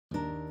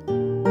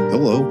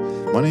Hello,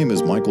 my name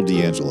is Michael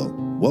D'Angelo.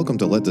 Welcome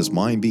to Let This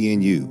Mind Be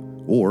in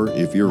You, or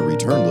if you're a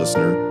return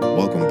listener,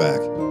 welcome back.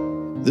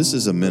 This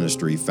is a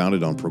ministry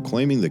founded on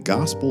proclaiming the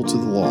gospel to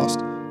the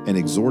lost and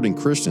exhorting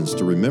Christians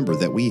to remember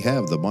that we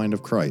have the mind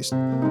of Christ,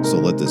 so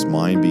let this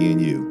mind be in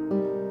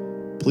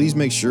you. Please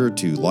make sure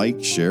to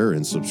like, share,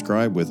 and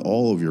subscribe with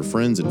all of your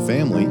friends and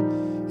family.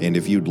 And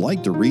if you'd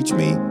like to reach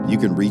me, you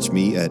can reach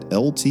me at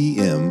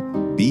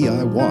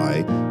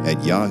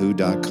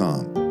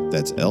ltmbiy@yahoo.com.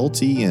 That's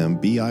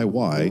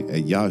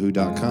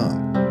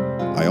ltmbiy@yahoo.com.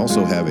 I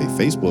also have a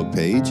Facebook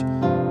page.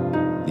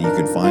 You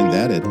can find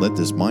that at Let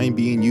This Mind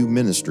Be in You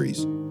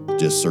Ministries.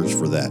 Just search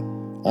for that.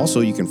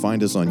 Also, you can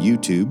find us on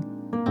YouTube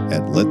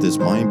at Let This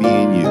Mind Be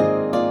in You.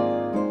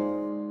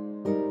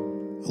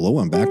 Hello,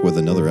 I'm back with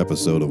another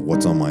episode of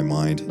What's on My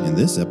Mind. In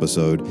this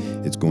episode,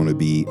 it's going to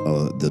be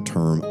the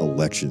term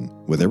election.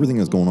 With everything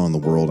that's going on in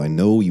the world, I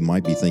know you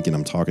might be thinking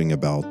I'm talking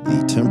about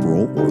the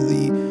temporal or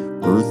the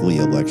earthly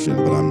election,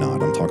 but I'm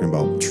not. I'm talking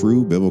about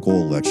true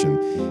biblical election,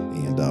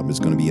 and it's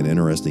going to be an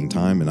interesting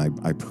time, and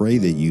I pray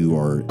that you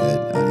are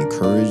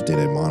encouraged and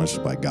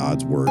admonished by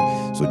God's Word.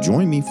 So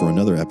join me for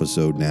another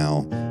episode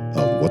now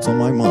of What's on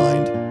My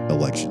Mind,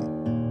 Election.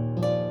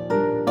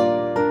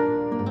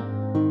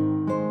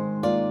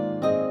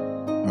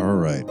 All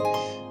right.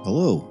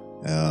 Hello.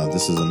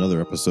 This is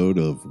another episode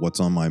of What's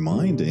on My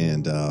Mind,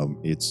 and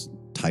it's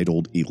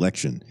titled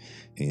Election.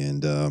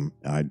 And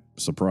I'm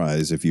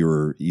surprised if you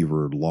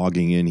were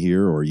logging in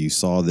here or you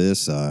saw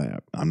this.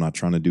 I'm not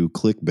trying to do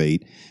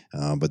clickbait,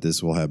 but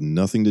this will have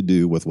nothing to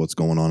do with what's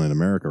going on in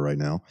America right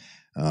now.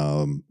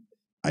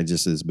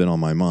 It's been on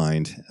my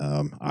mind,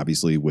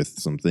 obviously, with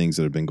some things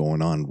that have been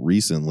going on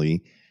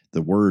recently.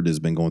 The word has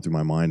been going through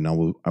my mind,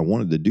 and I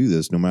wanted to do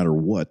this no matter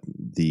what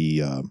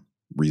the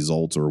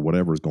results or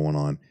whatever is going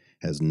on.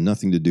 Has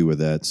nothing to do with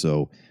that.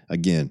 So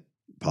again,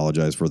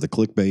 apologize for the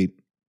clickbait.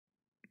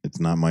 It's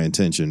not my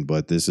intention,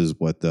 but this is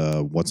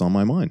what's on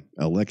my mind,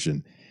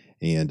 election.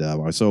 And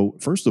so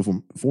first of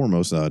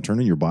foremost,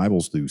 turn in your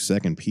Bibles to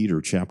 2 Peter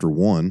chapter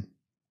 1.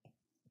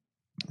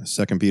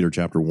 2 Peter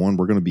chapter 1,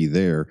 we're going to be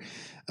there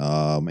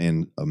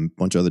and a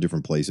bunch of other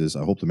different places.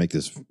 I hope to make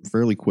this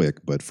fairly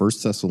quick, but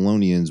 1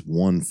 Thessalonians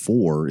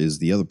 1:4 is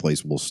the other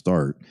place we'll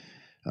start.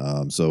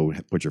 So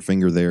put your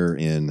finger there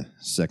in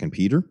 2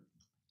 Peter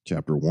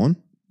chapter 1,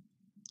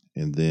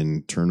 and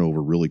then turn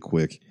over really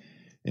quick,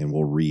 and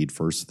we'll read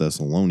 1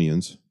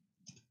 Thessalonians.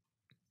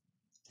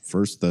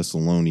 1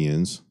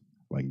 Thessalonians,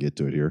 if I can get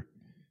to it here.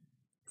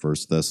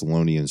 1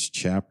 Thessalonians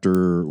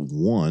chapter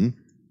 1.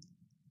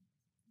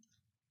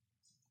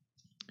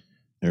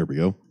 There we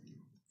go.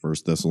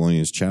 1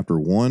 Thessalonians chapter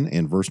 1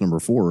 and verse number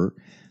 4.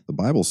 The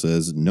Bible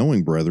says,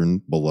 knowing,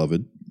 brethren,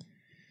 beloved,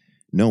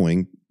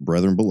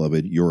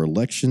 your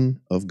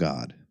election of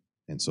God.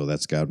 And so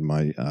that's got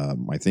my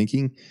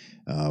thinking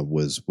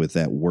was with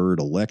that word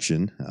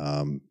election.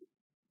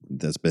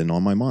 That's been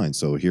on my mind.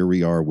 So here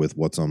we are with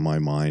What's on My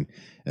Mind,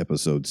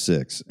 episode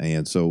 6.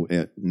 And so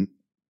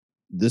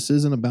this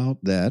isn't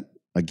about that.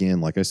 Again,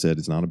 like I said,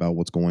 it's not about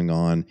what's going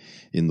on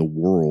in the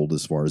world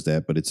as far as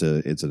that, but it's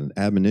an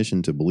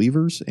admonition to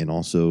believers, and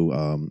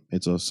also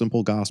it's a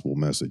simple gospel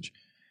message.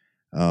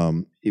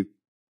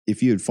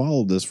 If you had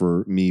followed this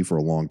for me for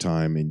a long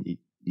time, and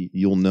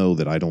you'll know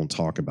that I don't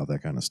talk about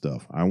that kind of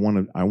stuff. I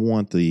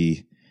want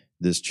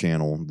this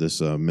channel, this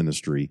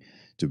ministry,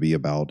 to be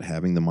about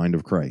having the mind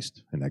of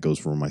Christ. And that goes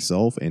for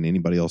myself and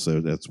anybody else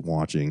that's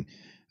watching,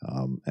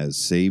 as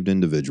saved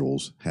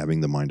individuals, having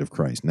the mind of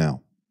Christ.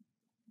 Now,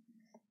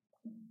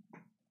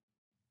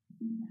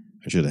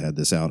 I should have had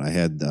this out. I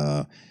had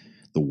the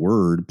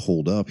word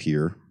pulled up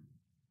here.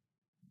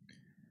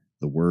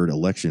 The word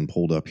election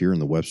pulled up here in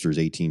the Webster's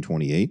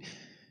 1828.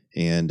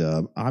 And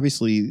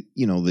obviously,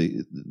 you know,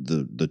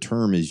 the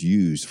term is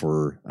used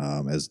for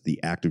as the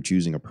act of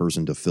choosing a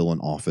person to fill an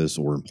office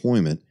or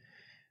employment.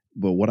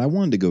 But what I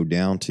wanted to go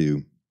down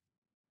to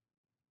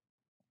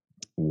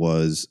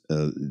was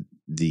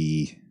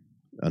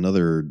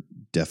another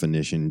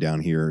definition down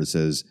here. It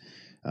says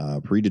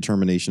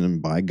predetermination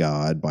by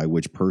God, by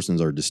which persons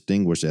are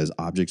distinguished as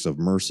objects of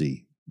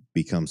mercy,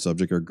 become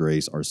subject of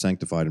grace, are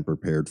sanctified and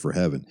prepared for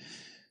heaven.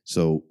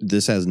 So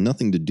this has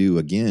nothing to do,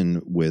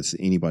 again, with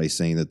anybody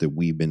saying that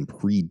we've been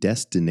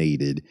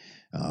predestinated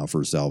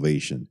for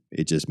salvation.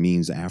 It just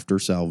means after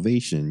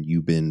salvation,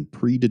 you've been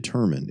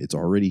predetermined. It's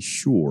already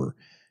sure.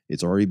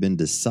 It's already been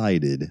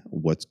decided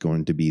what's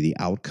going to be the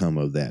outcome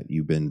of that.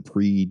 You've been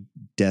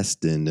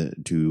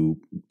predestined to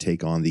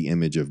take on the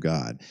image of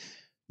God.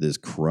 This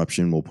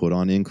corruption will put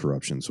on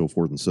incorruption, so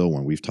forth and so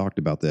on. We've talked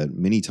about that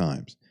many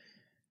times.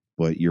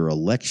 But your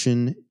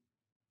election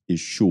is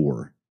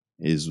sure,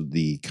 is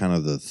the kind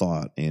of the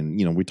thought. And,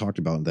 you know, we talked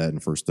about that in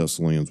 1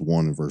 Thessalonians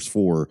 1 and verse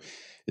 4.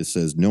 It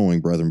says, knowing,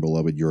 brethren,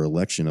 beloved, your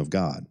election of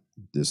God.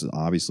 This is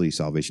obviously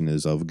salvation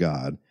is of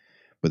God.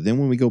 But then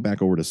when we go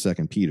back over to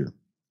 2 Peter,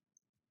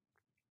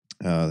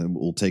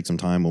 we'll take some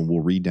time and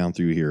we'll read down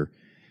through here.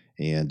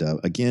 And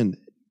again,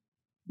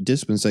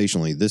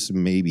 dispensationally, this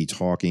may be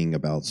talking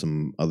about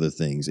some other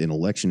things. And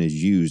election is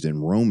used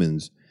in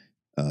Romans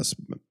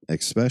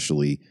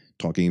especially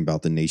talking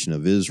about the nation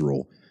of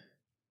Israel.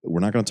 We're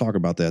not going to talk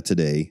about that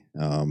today,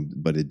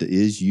 but it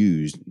is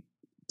used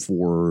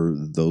for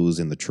those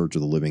in the church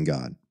of the living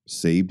God,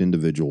 saved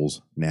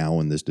individuals now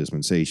in this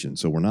dispensation.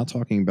 So we're not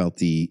talking about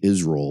the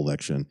Israel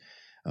election.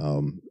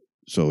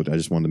 So I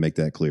just wanted to make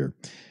that clear.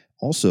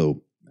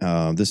 Also,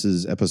 this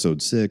is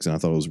episode 6, and I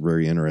thought it was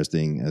very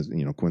interesting, as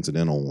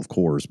coincidental, of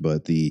course,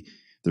 but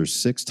there's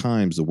 6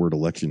 times the word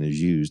election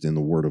is used in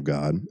the Word of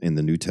God in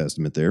the New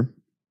Testament there.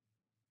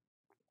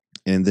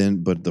 And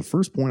then, but the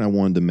first point I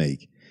wanted to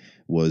make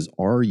was,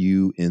 are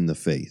you in the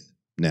faith?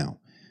 Now,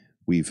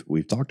 we've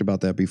talked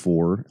about that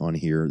before on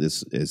here.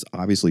 This is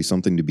obviously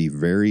something to be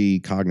very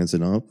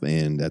cognizant of,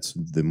 and that's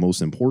the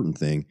most important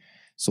thing.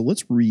 So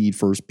let's read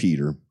 2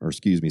 Peter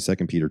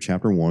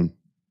chapter 1.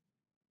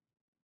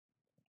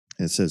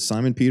 It says,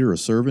 Simon Peter, a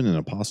servant and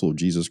apostle of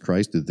Jesus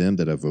Christ, to them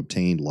that have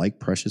obtained like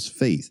precious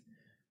faith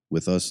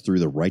with us through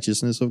the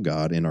righteousness of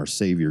God and our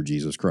Savior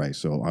Jesus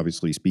Christ. So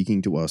obviously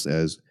speaking to us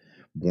as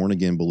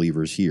born-again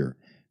believers here.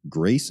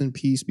 Grace and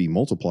peace be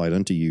multiplied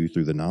unto you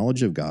through the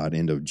knowledge of God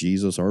and of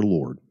Jesus our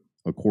Lord,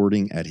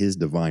 according at his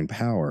divine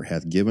power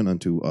hath given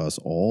unto us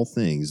all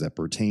things that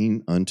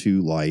pertain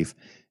unto life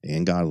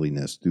and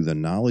godliness, through the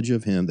knowledge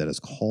of him that has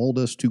called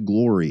us to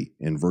glory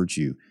and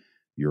virtue,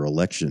 your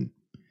election,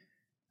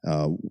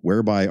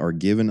 whereby are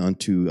given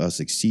unto us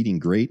exceeding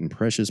great and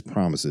precious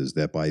promises,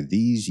 that by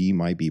these ye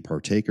might be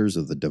partakers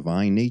of the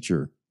divine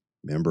nature.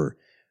 Remember,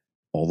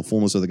 all the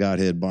fullness of the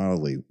Godhead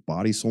bodily,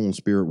 body, soul, and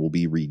spirit will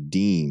be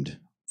redeemed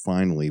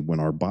finally when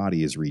our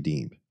body is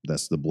redeemed.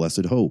 That's the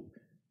blessed hope.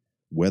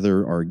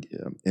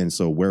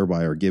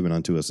 Whereby are given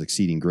unto us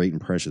exceeding great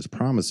and precious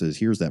promises.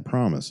 Here's that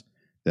promise,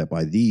 that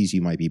by these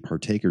you might be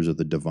partakers of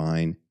the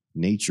divine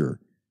nature,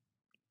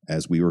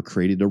 as we were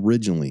created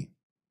originally.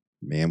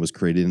 Man was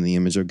created in the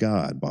image of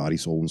God, body,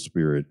 soul, and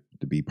spirit,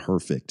 to be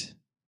perfect.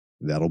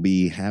 That'll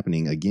be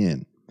happening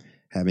again.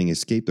 Having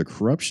escaped the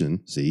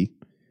corruption,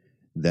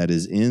 that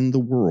is in the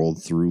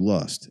world through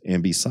lust.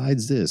 And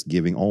besides this,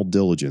 giving all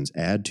diligence,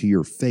 add to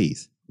your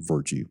faith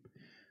virtue.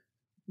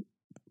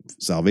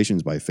 Salvation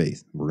is by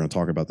faith. We're going to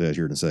talk about that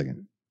here in a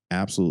second.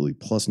 Absolutely.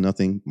 Plus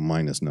nothing,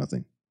 minus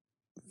nothing.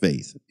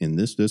 Faith. In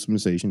this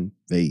dispensation,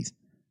 faith.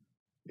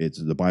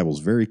 The Bible's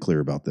very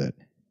clear about that.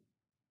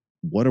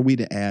 What are we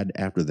to add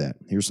after that?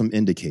 Here's some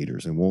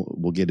indicators, and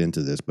we'll get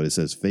into this, but it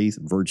says faith,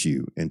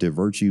 virtue, and to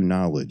virtue,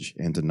 knowledge,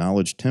 and to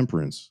knowledge,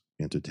 temperance,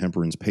 and to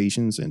temperance,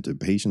 patience, and to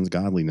patience,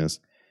 godliness,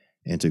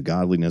 and to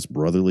godliness,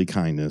 brotherly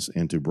kindness,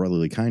 and to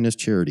brotherly kindness,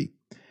 charity.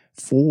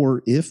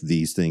 For if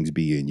these things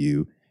be in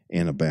you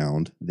and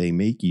abound, they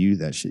make you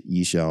that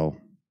ye shall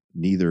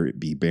neither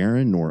be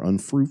barren nor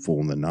unfruitful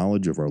in the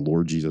knowledge of our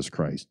Lord Jesus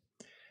Christ.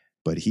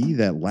 But he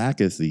that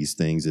lacketh these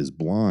things is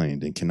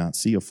blind and cannot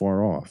see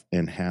afar off,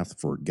 and hath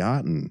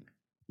forgotten,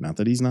 not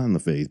that he's not in the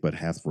faith, but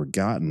hath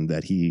forgotten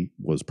that he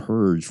was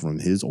purged from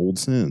his old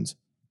sins.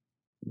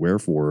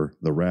 Wherefore,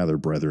 the rather,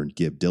 brethren,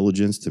 give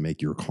diligence to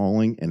make your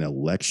calling and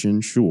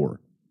election sure.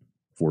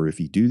 For if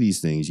ye do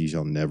these things, ye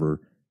shall never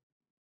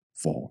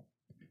fall.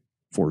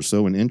 For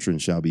so an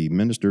entrance shall be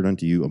ministered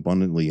unto you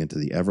abundantly into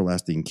the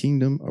everlasting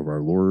kingdom of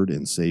our Lord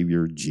and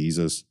Savior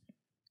Jesus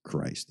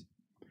Christ.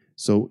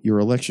 So your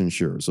election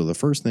sure. So the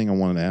first thing I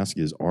wanted to ask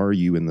is, are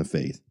you in the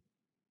faith?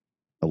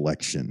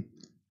 Election.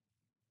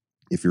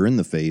 If you're in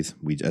the faith,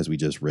 as we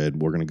just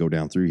read, we're going to go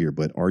down through here,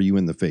 but are you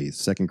in the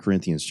faith? 2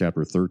 Corinthians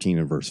chapter 13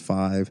 and verse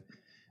 5.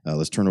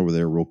 Let's turn over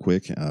there real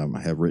quick.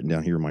 I have written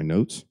down here in my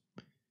notes.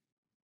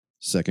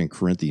 2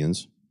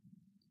 Corinthians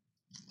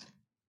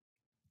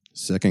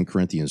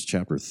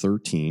chapter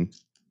 13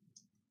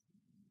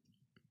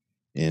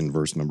 and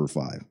verse number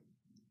 5.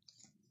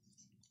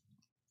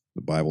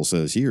 The Bible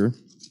says here,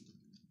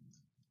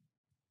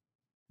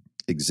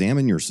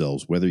 examine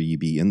yourselves whether ye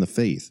be in the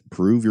faith.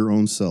 Prove your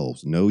own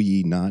selves. Know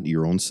ye not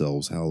your own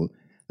selves how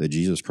that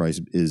Jesus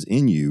Christ is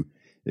in you,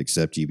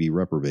 except ye be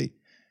reprobate.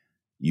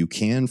 You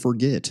can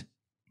forget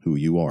who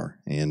you are.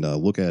 And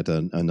look at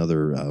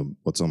another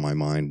what's on my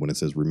mind when it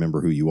says,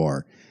 remember who you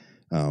are.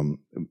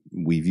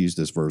 We've used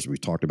this verse.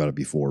 We've talked about it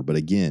before. But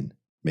again,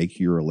 make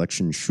your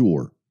election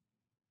sure.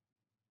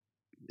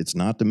 It's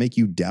not to make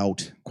you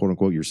doubt, quote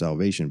unquote, your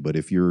salvation. But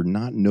if you're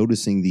not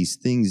noticing these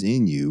things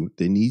in you,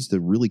 that needs to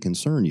really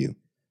concern you.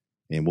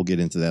 And we'll get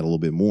into that a little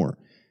bit more.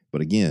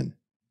 But again,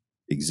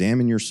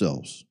 examine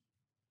yourselves.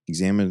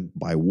 Examine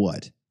by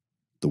what?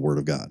 The Word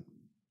of God.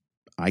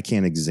 I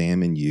can't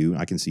examine you.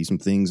 I can see some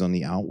things on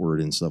the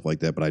outward and stuff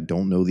like that, but I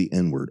don't know the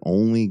inward.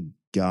 Only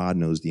God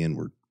knows the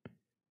inward.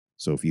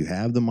 So if you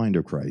have the mind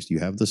of Christ, you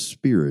have the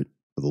Spirit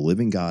of the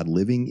living God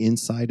living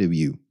inside of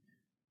you.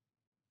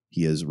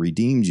 He has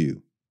redeemed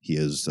you. He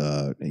has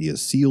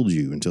sealed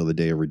you until the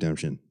day of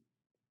redemption.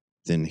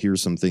 Then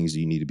here's some things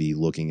you need to be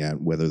looking at,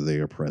 whether they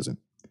are present.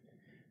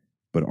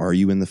 But are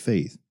you in the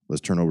faith?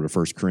 Let's turn over to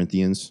 1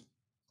 Corinthians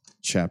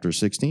chapter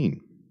 16,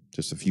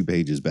 just a few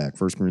pages back.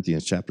 1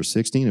 Corinthians chapter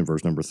 16 and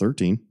verse number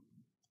 13.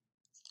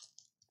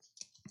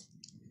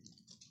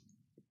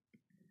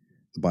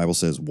 The Bible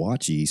says,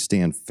 watch ye,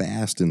 stand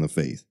fast in the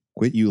faith.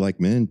 Quit you like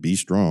men, be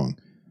strong.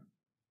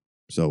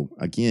 So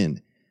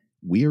again,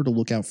 we are to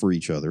look out for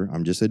each other.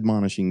 I'm just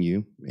admonishing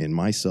you and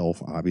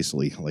myself,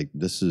 obviously. Like,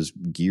 this is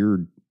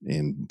geared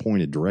and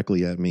pointed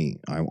directly at me.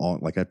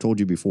 Like I told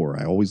you before,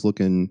 I always look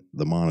in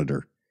the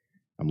monitor.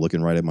 I'm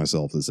looking right at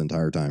myself this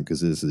entire time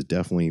because this is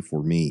definitely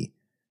for me.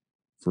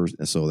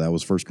 So that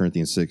was 1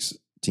 Corinthians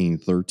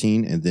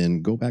 16:13, and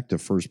then go back to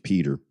 1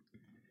 Peter.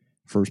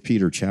 1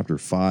 Peter chapter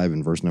 5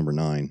 and verse number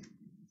 9.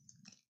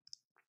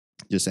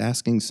 Just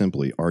asking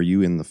simply, are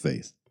you in the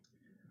faith?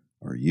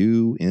 Are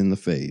you in the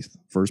faith?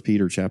 1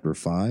 Peter chapter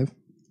 5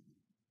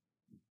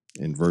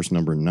 and verse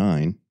number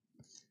 9.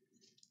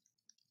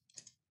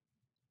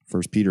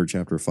 1 Peter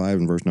chapter 5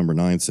 and verse number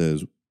 9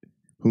 says,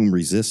 whom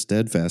resist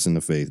steadfast in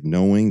the faith,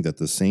 knowing that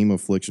the same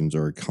afflictions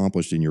are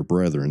accomplished in your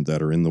brethren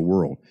that are in the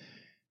world.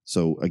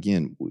 So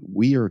again,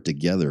 we are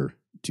together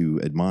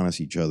to admonish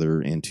each other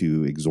and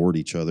to exhort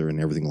each other and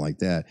everything like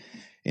that.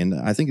 And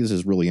I think this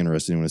is really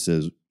interesting when it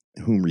says,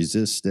 whom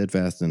resist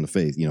steadfast in the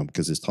faith,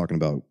 because it's talking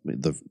about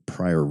the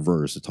prior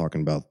verse, it's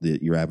talking about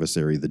your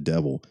adversary, the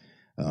devil,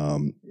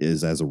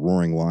 is as a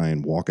roaring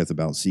lion, walketh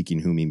about seeking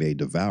whom he may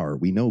devour.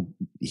 We know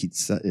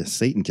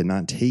Satan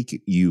cannot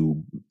take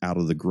you out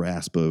of the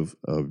grasp of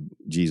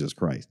Jesus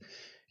Christ.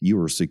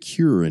 You are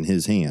secure in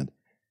his hand.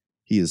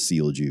 He has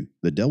sealed you.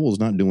 The devil is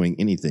not doing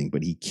anything,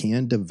 but he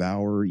can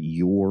devour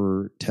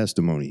your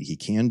testimony. He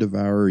can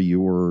devour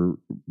your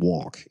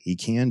walk. He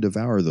can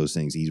devour those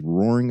things. He's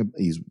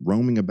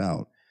roaming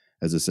about,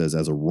 as it says,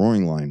 as a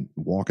roaring lion,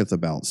 walketh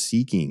about,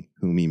 seeking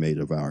whom he may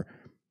devour.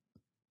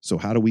 So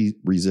how do we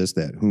resist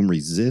that? Whom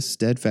resist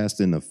steadfast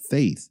in the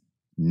faith,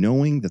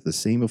 knowing that the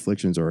same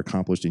afflictions are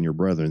accomplished in your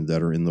brethren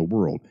that are in the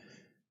world.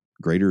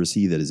 Greater is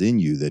he that is in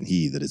you than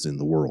he that is in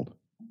the world.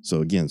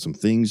 So again, some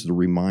things to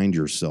remind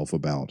yourself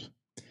about.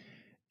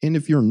 And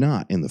if you're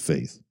not in the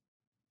faith,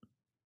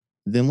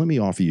 then let me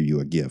offer you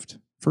a gift.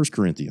 1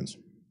 Corinthians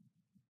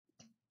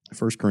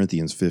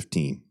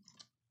 15,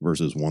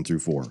 verses 1 through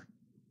 4.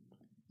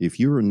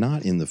 If you're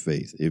not in the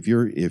faith, if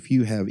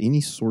you have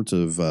any sorts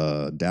of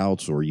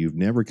doubts, or you've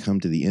never come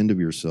to the end of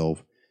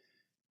yourself,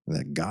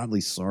 that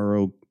godly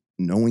sorrow,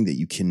 knowing that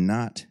you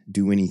cannot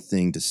do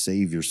anything to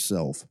save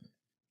yourself,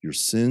 your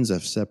sins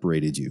have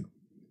separated you.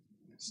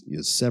 It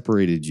has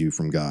separated you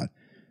from God.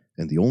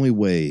 And the only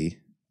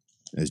way,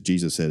 as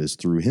Jesus said, is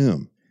through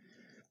him.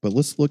 But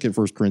let's look at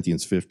 1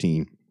 Corinthians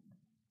 15,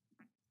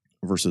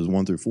 verses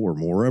 1 through 4.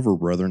 Moreover,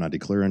 brethren, I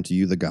declare unto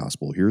you the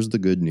gospel. Here's the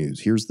good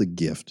news. Here's the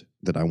gift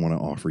that I want to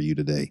offer you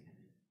today,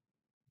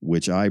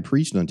 which I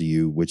preached unto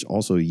you, which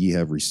also ye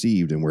have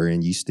received, and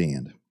wherein ye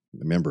stand.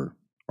 Remember,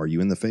 are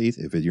you in the faith?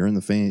 If you're in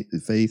the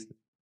faith,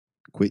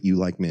 quit you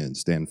like men.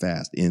 Stand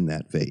fast in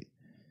that faith.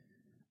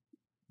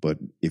 But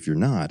if you're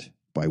not,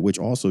 by which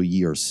also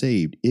ye are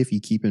saved, if ye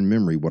keep in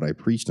memory what I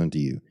preached unto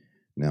you.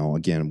 Now,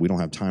 again, we don't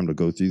have time to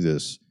go through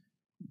this,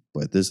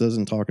 but this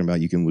isn't talking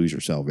about you can lose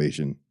your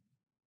salvation.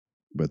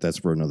 But that's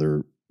for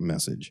another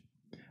message.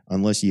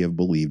 Unless ye have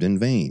believed in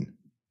vain.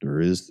 There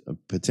is a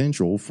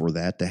potential for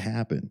that to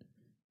happen.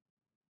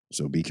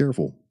 So be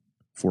careful.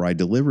 For I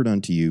delivered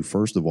unto you,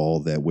 first of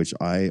all, that which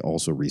I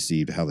also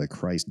received, how that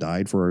Christ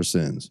died for our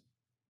sins.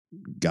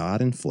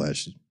 God in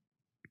flesh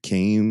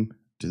came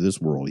to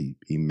this world.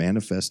 He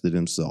manifested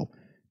himself,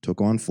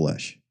 took on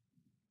flesh.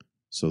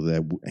 So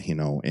that,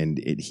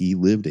 he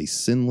lived a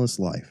sinless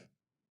life.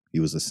 He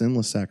was a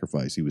sinless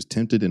sacrifice. He was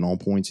tempted in all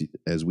points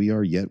as we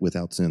are, yet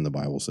without sin, the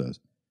Bible says.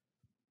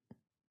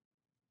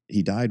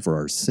 He died for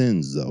our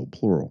sins, though,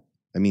 plural.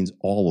 That means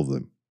all of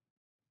them.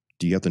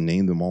 Do you have to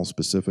name them all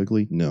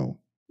specifically? No.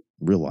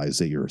 Realize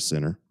that you're a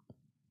sinner,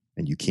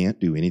 and you can't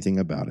do anything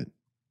about it.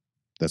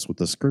 That's what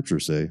the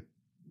scriptures say.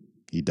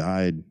 He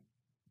died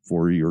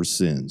for your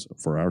sins,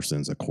 for our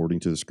sins, according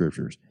to the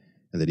scriptures.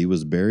 And that he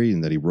was buried,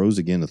 and that he rose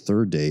again the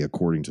third day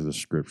according to the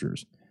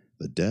scriptures.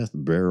 The death,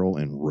 burial,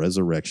 and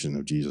resurrection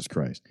of Jesus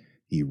Christ.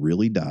 He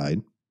really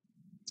died.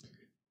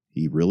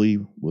 He really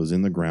was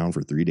in the ground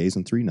for 3 days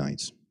and 3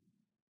 nights.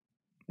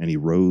 And he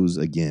rose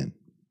again.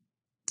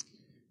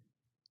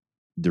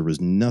 There was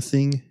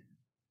nothing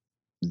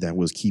that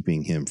was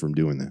keeping him from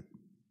doing that.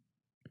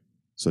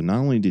 So not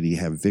only did he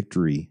have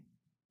victory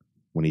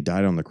when he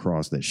died on the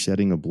cross, that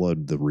shedding of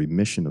blood, the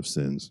remission of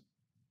sins,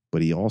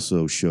 but he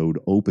also showed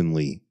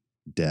openly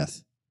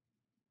death.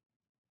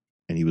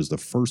 And he was the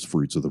first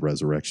fruits of the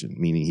resurrection,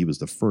 meaning he was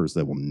the first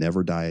that will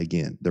never die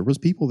again. There was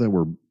people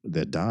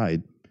that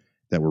died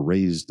that were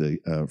raised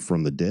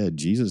from the dead.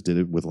 Jesus did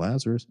it with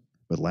Lazarus,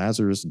 but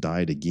Lazarus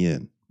died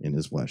again in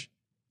his flesh.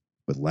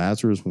 But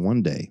Lazarus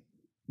one day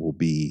will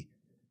be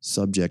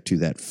subject to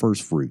that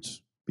first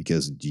fruits,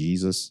 because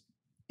Jesus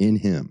in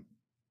him,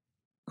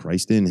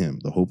 Christ in him,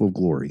 the hope of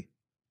glory.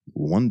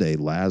 One day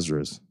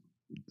Lazarus,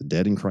 the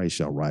dead in Christ,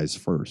 shall rise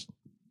first,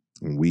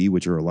 and we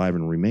which are alive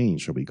and remain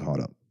shall be caught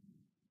up.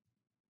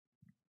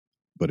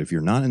 But if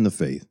you're not in the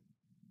faith,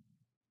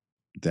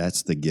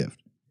 that's the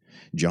gift.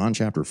 John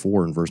chapter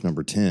 4 and verse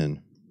number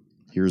 10,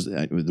 here's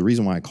the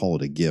reason why I call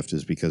it a gift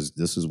is because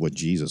this is what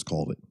Jesus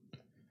called it.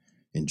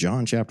 In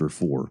John chapter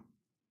 4,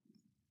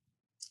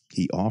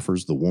 he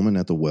offers the woman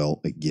at the well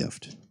a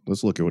gift.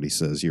 Let's look at what he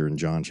says here in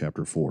John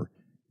chapter 4.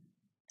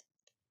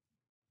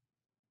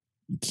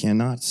 You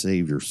cannot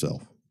save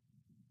yourself.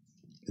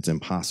 It's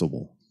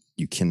impossible.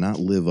 You cannot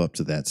live up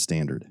to that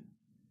standard.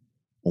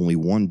 Only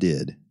one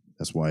did.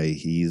 That's why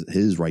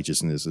his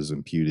righteousness is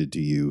imputed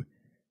to you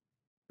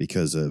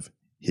because of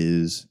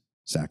his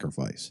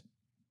sacrifice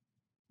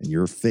and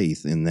your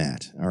faith in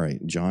that. All right,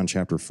 John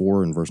chapter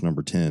 4 and verse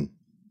number 10.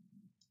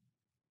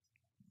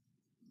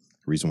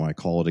 The reason why I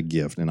call it a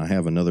gift, and I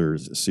have another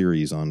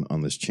series on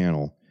this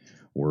channel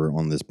or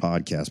on this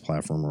podcast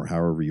platform or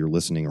however you're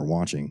listening or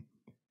watching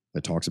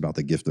that talks about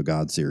the gift of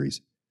God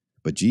series.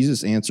 But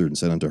Jesus answered and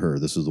said unto her,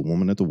 this is the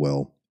woman at the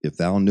well, if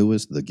thou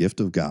knewest the gift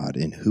of God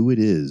and who it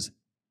is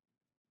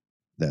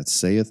that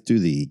saith to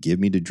thee, give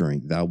me to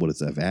drink, thou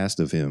wouldst have asked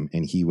of him,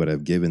 and he would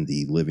have given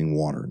thee living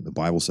water. The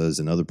Bible says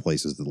in other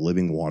places that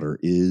living water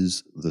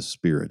is the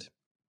Spirit.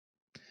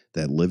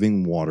 That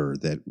living water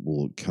that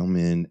will come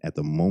in at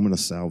the moment of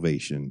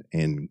salvation,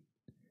 and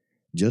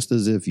just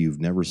as if you've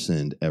never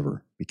sinned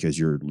ever, because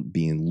you're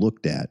being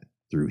looked at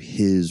through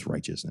his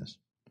righteousness.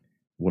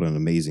 What an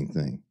amazing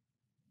thing.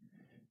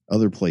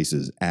 Other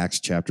places, Acts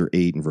chapter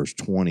 8 and verse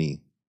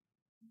 20,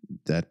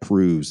 that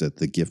proves that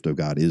the gift of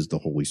God is the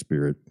Holy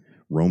Spirit.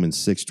 Romans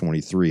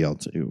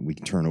 6:23, we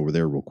can turn over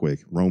there real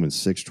quick. Romans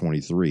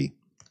 6:23.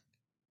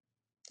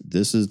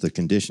 This is the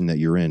condition that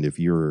you're in if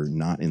you're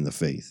not in the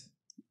faith.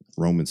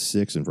 Romans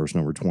 6 and verse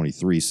number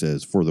 23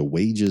 says, for the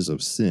wages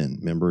of sin,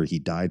 remember, he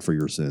died for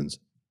your sins,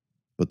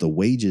 but the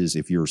wages,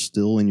 if you're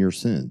still in your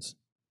sins,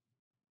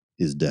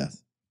 is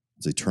death.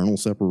 It's eternal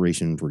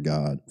separation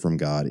from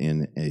God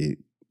in a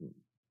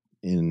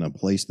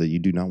place that you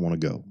do not want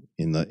to go,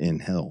 in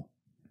hell.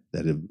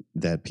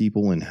 That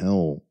people in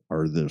hell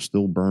they're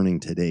still burning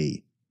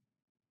today,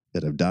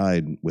 that have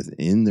died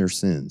within their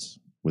sins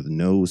with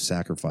no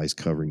sacrifice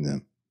covering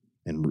them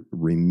and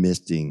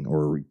remitting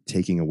or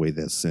taking away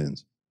their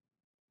sins.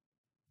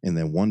 And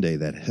then one day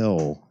that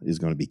hell is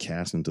going to be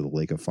cast into the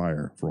lake of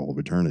fire for all of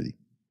eternity.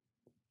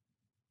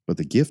 But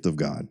the gift of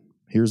God,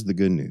 here's the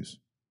good news.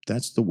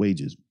 That's the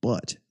wages.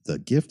 But the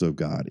gift of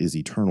God is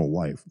eternal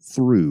life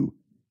through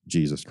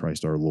Jesus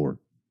Christ our Lord.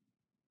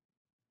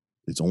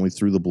 It's only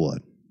through the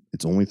blood.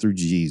 It's only through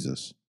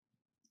Jesus.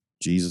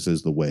 Jesus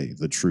is the way,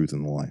 the truth,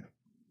 and the life.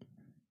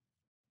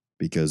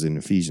 Because in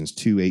Ephesians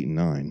 2, 8, and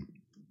 9,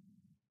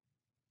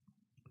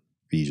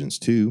 Ephesians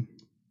 2,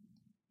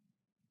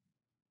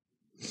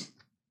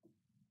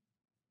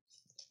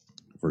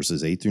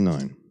 verses 8 through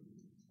 9,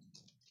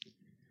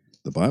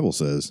 the Bible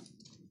says,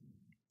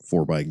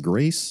 for by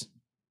grace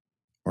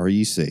are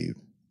ye saved,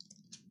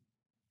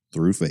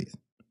 through faith,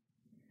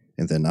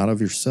 and that not of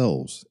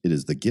yourselves, it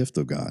is the gift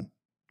of God.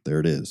 There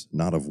it is,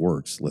 not of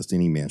works, lest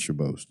any man should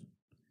boast.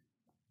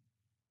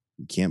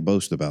 You can't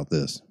boast about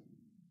this.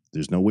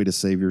 There's no way to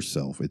save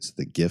yourself. It's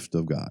the gift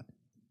of God.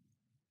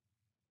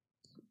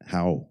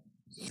 How?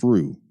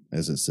 Through,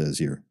 as it says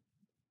here.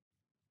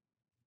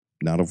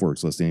 Not of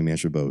works, lest any man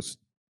should boast.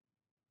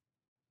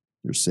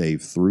 You're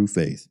saved through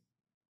faith,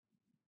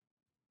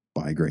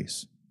 by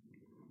grace.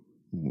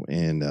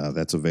 And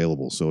that's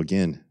available. So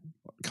again,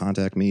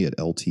 contact me at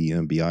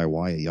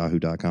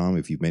ltmbiy@yahoo.com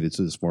if you've made it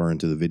this far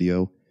into the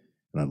video,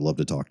 and I'd love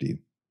to talk to you.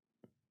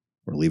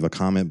 Or leave a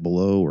comment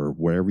below or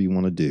wherever you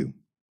want to do.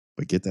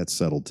 But get that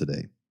settled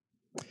today.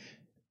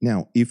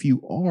 Now, if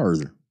you are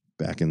in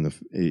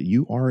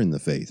the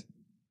faith,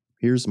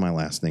 here's my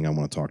last thing I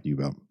want to talk to you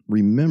about.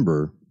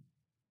 Remember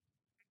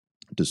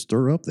to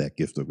stir up that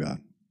gift of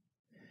God.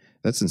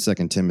 That's in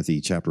 2 Timothy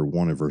chapter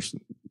 1 and verse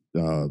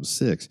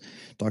 6. It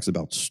talks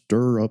about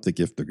stir up the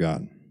gift of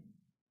God.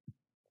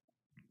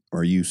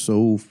 Are you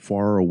so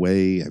far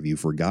away? Have you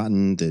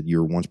forgotten that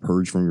you're once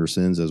purged from your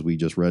sins, as we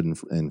just read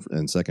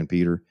in 2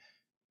 Peter?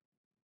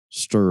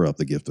 Stir up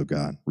the gift of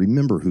God.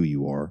 Remember who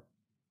you are.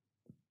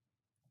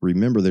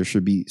 Remember, there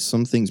should be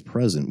some things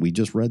present. We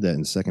just read that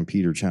in 2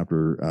 Peter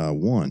chapter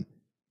 1.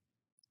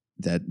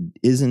 That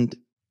isn't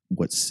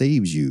what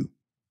saves you,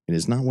 and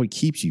it's not what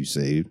keeps you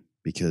saved,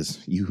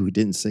 because you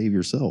didn't save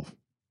yourself.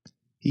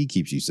 He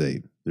keeps you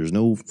saved. There's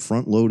no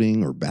front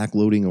loading or back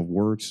loading of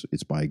works.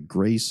 It's by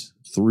grace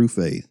through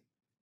faith,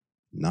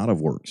 not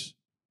of works.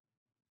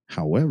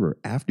 However,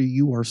 after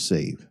you are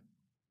saved,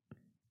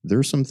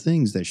 there's some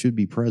things that should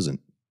be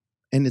present.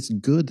 And it's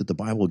good that the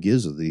Bible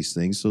gives us these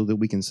things so that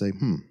we can say,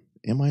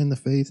 am I in the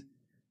faith?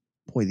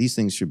 Boy, these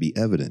things should be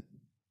evident.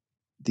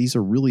 These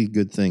are really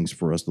good things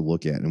for us to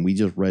look at. And we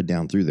just read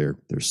down through there.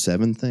 There's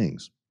 7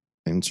 things.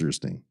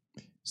 Interesting.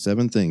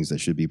 7 things that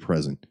should be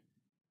present.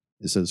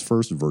 It says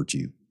first,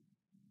 virtue.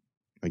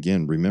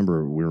 Again,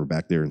 remember, we were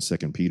back there in 2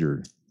 Peter.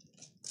 It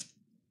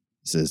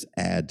says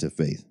add to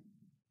faith.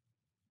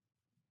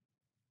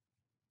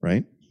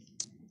 Right?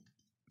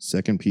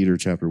 2 Peter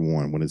chapter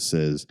 1, when it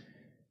says,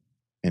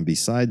 and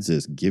besides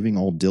this, giving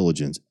all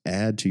diligence,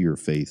 add to your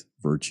faith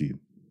virtue.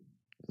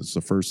 That's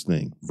the first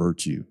thing,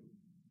 virtue.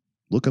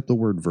 Look up the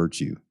word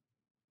virtue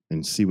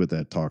and see what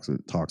that talks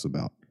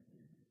about.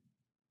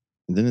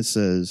 And then it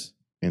says,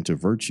 and to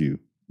virtue,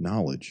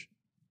 knowledge.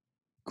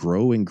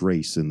 Grow in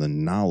grace in the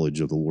knowledge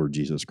of the Lord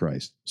Jesus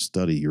Christ.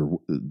 Study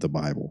the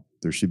Bible.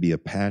 There should be a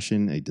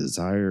passion, a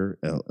desire,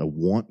 a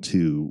want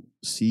to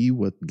see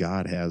what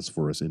God has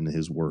for us in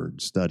his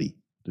word. Study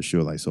to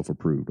show thyself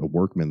approved, a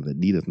workman that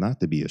needeth not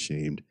to be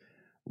ashamed,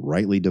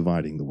 rightly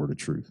dividing the word of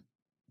truth.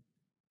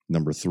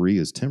 Number 3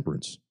 is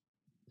temperance.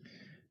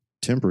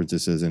 Temperance, it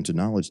says, and to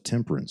knowledge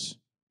temperance.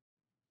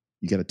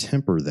 You got to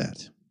temper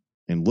that.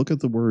 And look at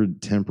the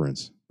word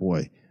temperance.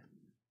 Boy,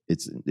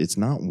 it's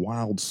not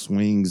wild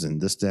swings and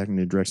this, that, and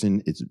the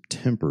direction. It's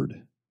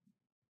tempered.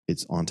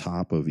 It's on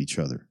top of each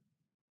other,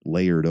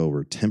 layered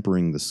over,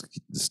 tempering the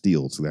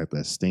steel. So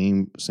that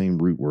same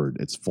root word.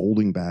 It's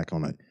folding back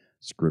on it,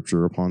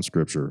 scripture upon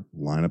scripture,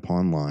 line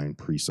upon line,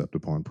 precept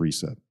upon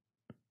precept.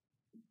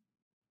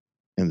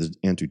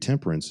 And to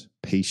temperance,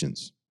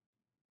 patience.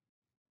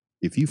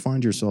 If you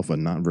find yourself a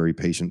not very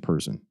patient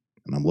person,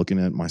 and I'm looking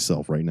at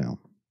myself right now,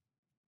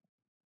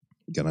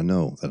 you got to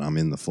know that I'm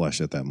in the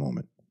flesh at that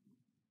moment.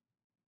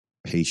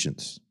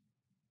 Patience.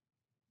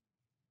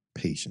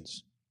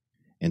 Patience.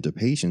 And to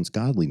patience,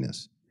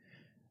 godliness.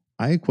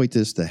 I equate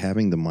this to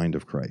having the mind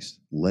of Christ.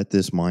 Let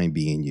this mind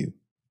be in you.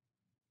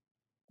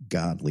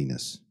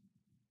 Godliness.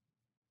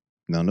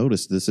 Now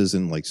notice this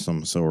isn't like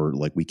some sort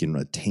like we can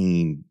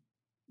attain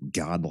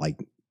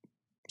godlike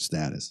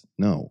status.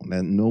 No,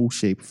 no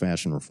shape,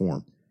 fashion, or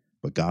form,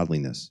 but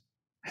godliness.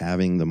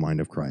 Having the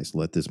mind of Christ.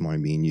 Let this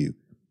mind be in you.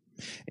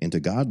 And to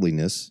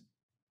godliness,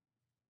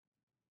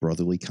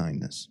 brotherly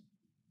kindness.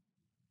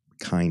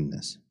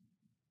 Kindness.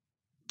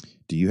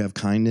 Do you have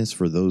kindness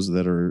for those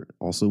that are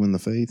also in the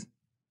faith?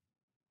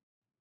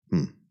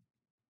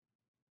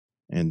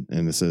 And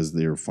it says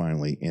there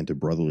finally, and to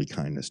brotherly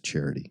kindness,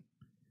 charity.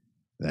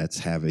 That's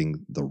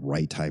having the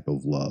right type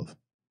of love.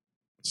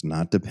 It's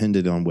not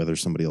dependent on whether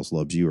somebody else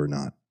loves you or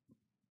not.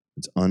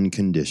 It's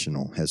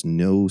unconditional, has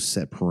no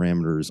set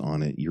parameters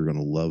on it. You're going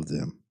to love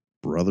them.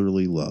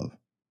 Brotherly love.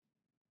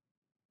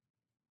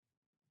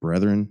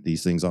 Brethren,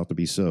 these things ought to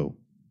be so.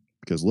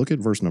 Because look at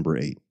verse number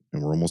 8,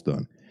 and we're almost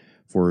done.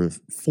 For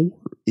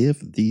if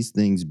these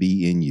things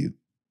be in you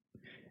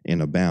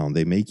and abound,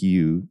 they make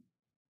you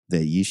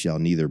that ye shall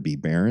neither be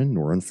barren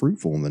nor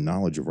unfruitful in the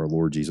knowledge of our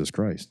Lord Jesus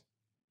Christ.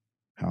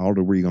 How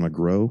are we going to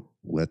grow?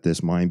 Let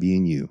this mind be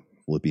in you.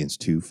 Philippians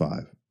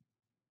 2:5.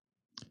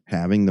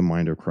 Having the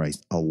mind of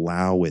Christ,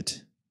 allow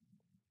it.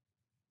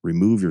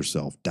 Remove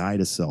yourself, die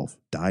to self,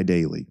 die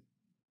daily.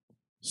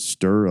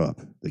 Stir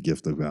up the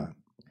gift of God.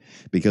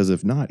 Because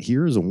if not,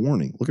 here is a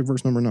warning. Look at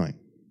verse number 9.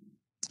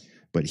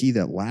 But he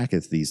that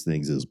lacketh these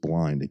things is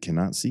blind and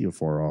cannot see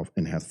afar off,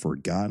 and hath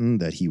forgotten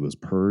that he was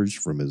purged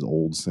from his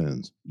old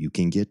sins. You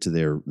can get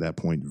to that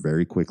point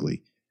very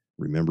quickly.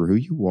 Remember who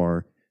you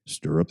are,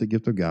 stir up the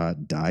gift of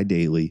God, die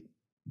daily.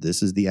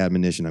 This is the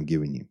admonition I'm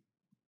giving you.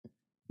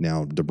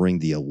 Now, to bring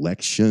the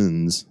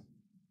elections,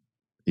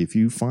 if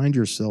you find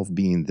yourself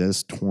being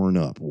this torn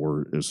up,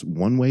 or it's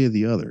one way or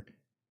the other,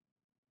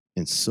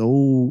 and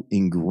so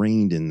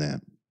ingrained in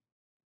that,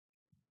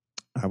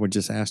 I would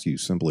just ask you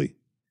simply,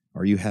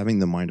 are you having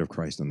the mind of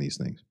Christ on these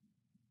things?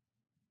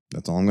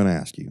 That's all I'm going to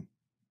ask you.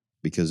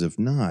 Because if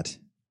not,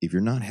 if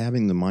you're not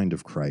having the mind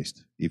of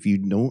Christ, if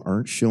you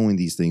aren't showing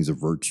these things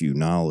of virtue,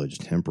 knowledge,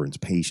 temperance,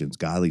 patience,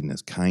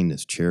 godliness,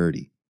 kindness,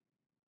 charity,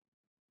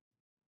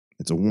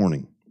 it's a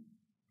warning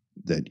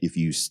that if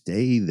you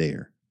stay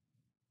there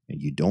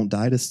and you don't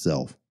die to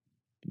self,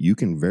 you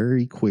can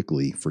very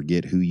quickly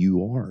forget who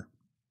you are.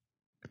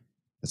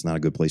 That's not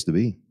a good place to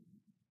be.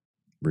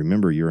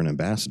 Remember, you're an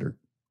ambassador.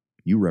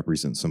 You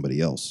represent somebody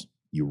else.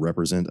 You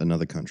represent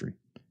another country.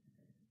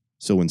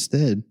 So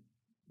instead,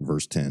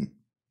 verse 10,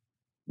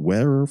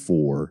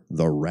 wherefore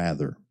the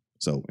rather.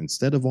 So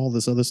instead of all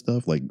this other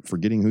stuff, like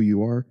forgetting who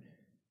you are,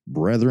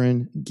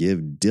 brethren,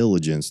 give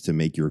diligence to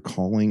make your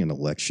calling and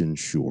election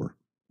sure.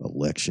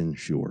 Election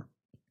sure.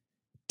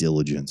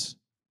 Diligence.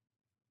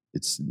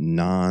 It's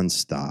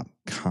nonstop,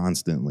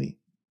 constantly.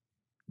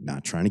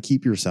 Not trying to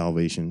keep your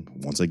salvation.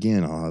 Once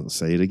again, I'll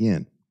say it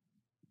again.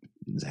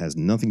 It has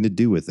nothing to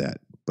do with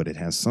that, but it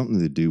has something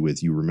to do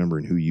with you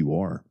remembering who you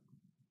are.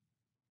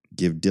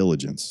 Give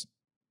diligence,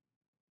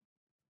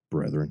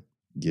 brethren.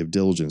 Give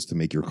diligence to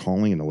make your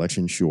calling and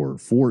election sure.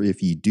 For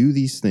if ye do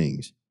these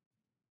things,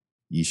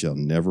 ye shall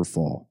never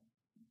fall.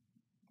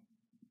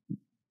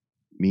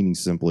 Meaning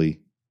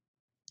simply,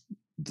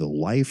 the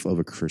life of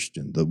a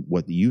Christian,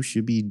 what you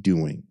should be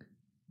doing,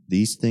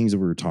 these things that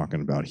we're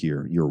talking about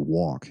here, your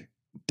walk,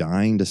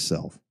 dying to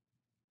self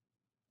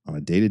on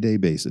a day-to-day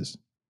basis,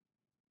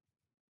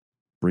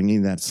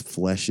 bringing that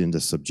flesh into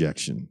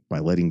subjection by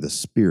letting the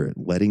Spirit,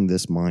 letting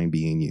this mind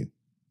be in you.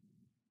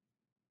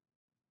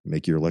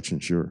 Make your election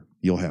sure.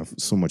 You'll have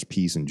so much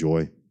peace and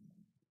joy.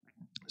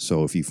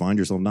 So if you find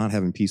yourself not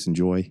having peace and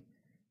joy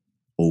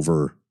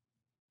over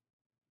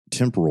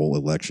temporal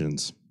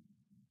elections,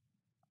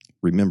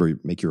 remember,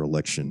 make your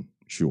election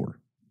sure.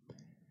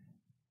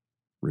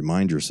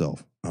 Remind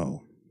yourself,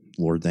 oh,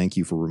 Lord, thank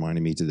you for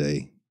reminding me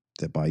today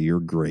that by your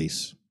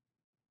grace,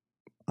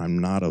 I'm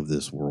not of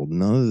this world.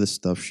 None of this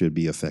stuff should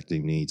be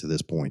affecting me to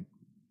this point.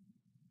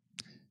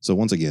 So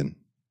once again,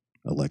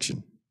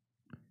 election.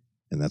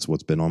 And that's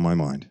what's been on my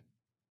mind.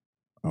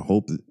 I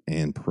hope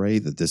and pray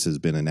that this has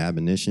been an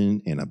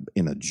admonition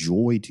and a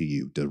joy to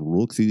you to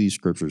look through these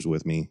scriptures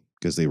with me,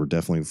 because they were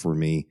definitely for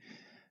me.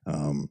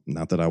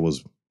 Not that I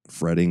was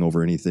fretting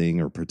over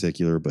anything or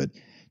particular, but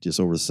just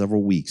over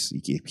several weeks,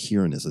 you keep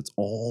hearing this. It's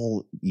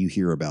all you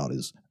hear about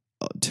is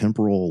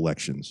temporal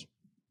elections.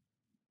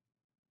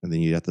 And then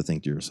you have to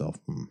think to yourself,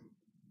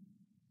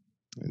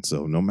 And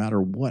so no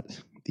matter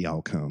what the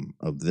outcome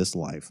of this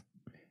life,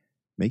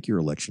 make your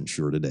election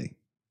sure today.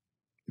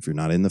 If you're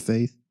not in the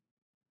faith,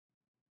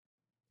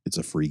 it's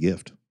a free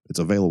gift. It's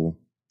available.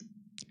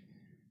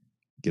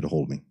 Get a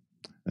hold of me.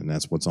 And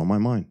that's what's on my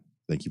mind.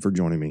 Thank you for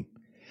joining me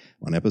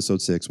on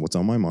episode 6, What's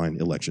on My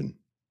Mind, Election.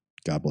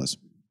 God bless.